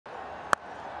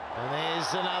And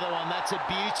there's another one. That's a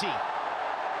beauty.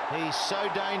 He's so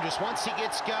dangerous. Once he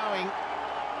gets going,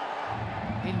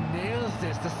 he nails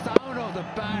this. The sound of the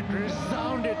bat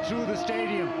resounded through the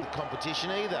stadium. The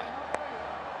competition either.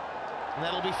 And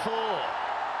that'll be 4.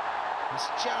 It's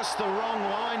just the wrong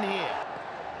line here.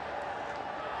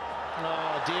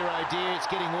 Oh dear, it's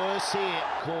getting worse here.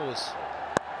 Cause.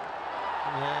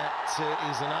 That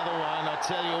is another one. I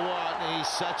tell you what, he's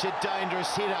such a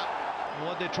dangerous hitter.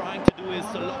 What they're trying to do is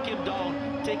to lock him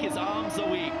down, take his arms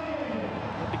away.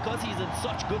 Because he's in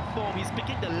such good form, he's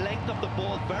picking the length of the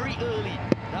ball very early.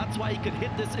 That's why he can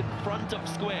hit this in front of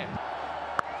square.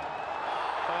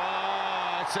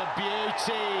 Oh, it's a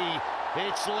beauty.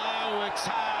 It's low, it's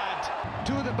hard.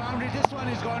 To the boundary, this one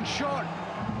is gone short.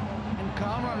 And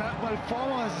Kamran, well,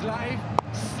 form of his life,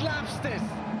 slaps this.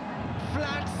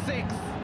 Flat 6.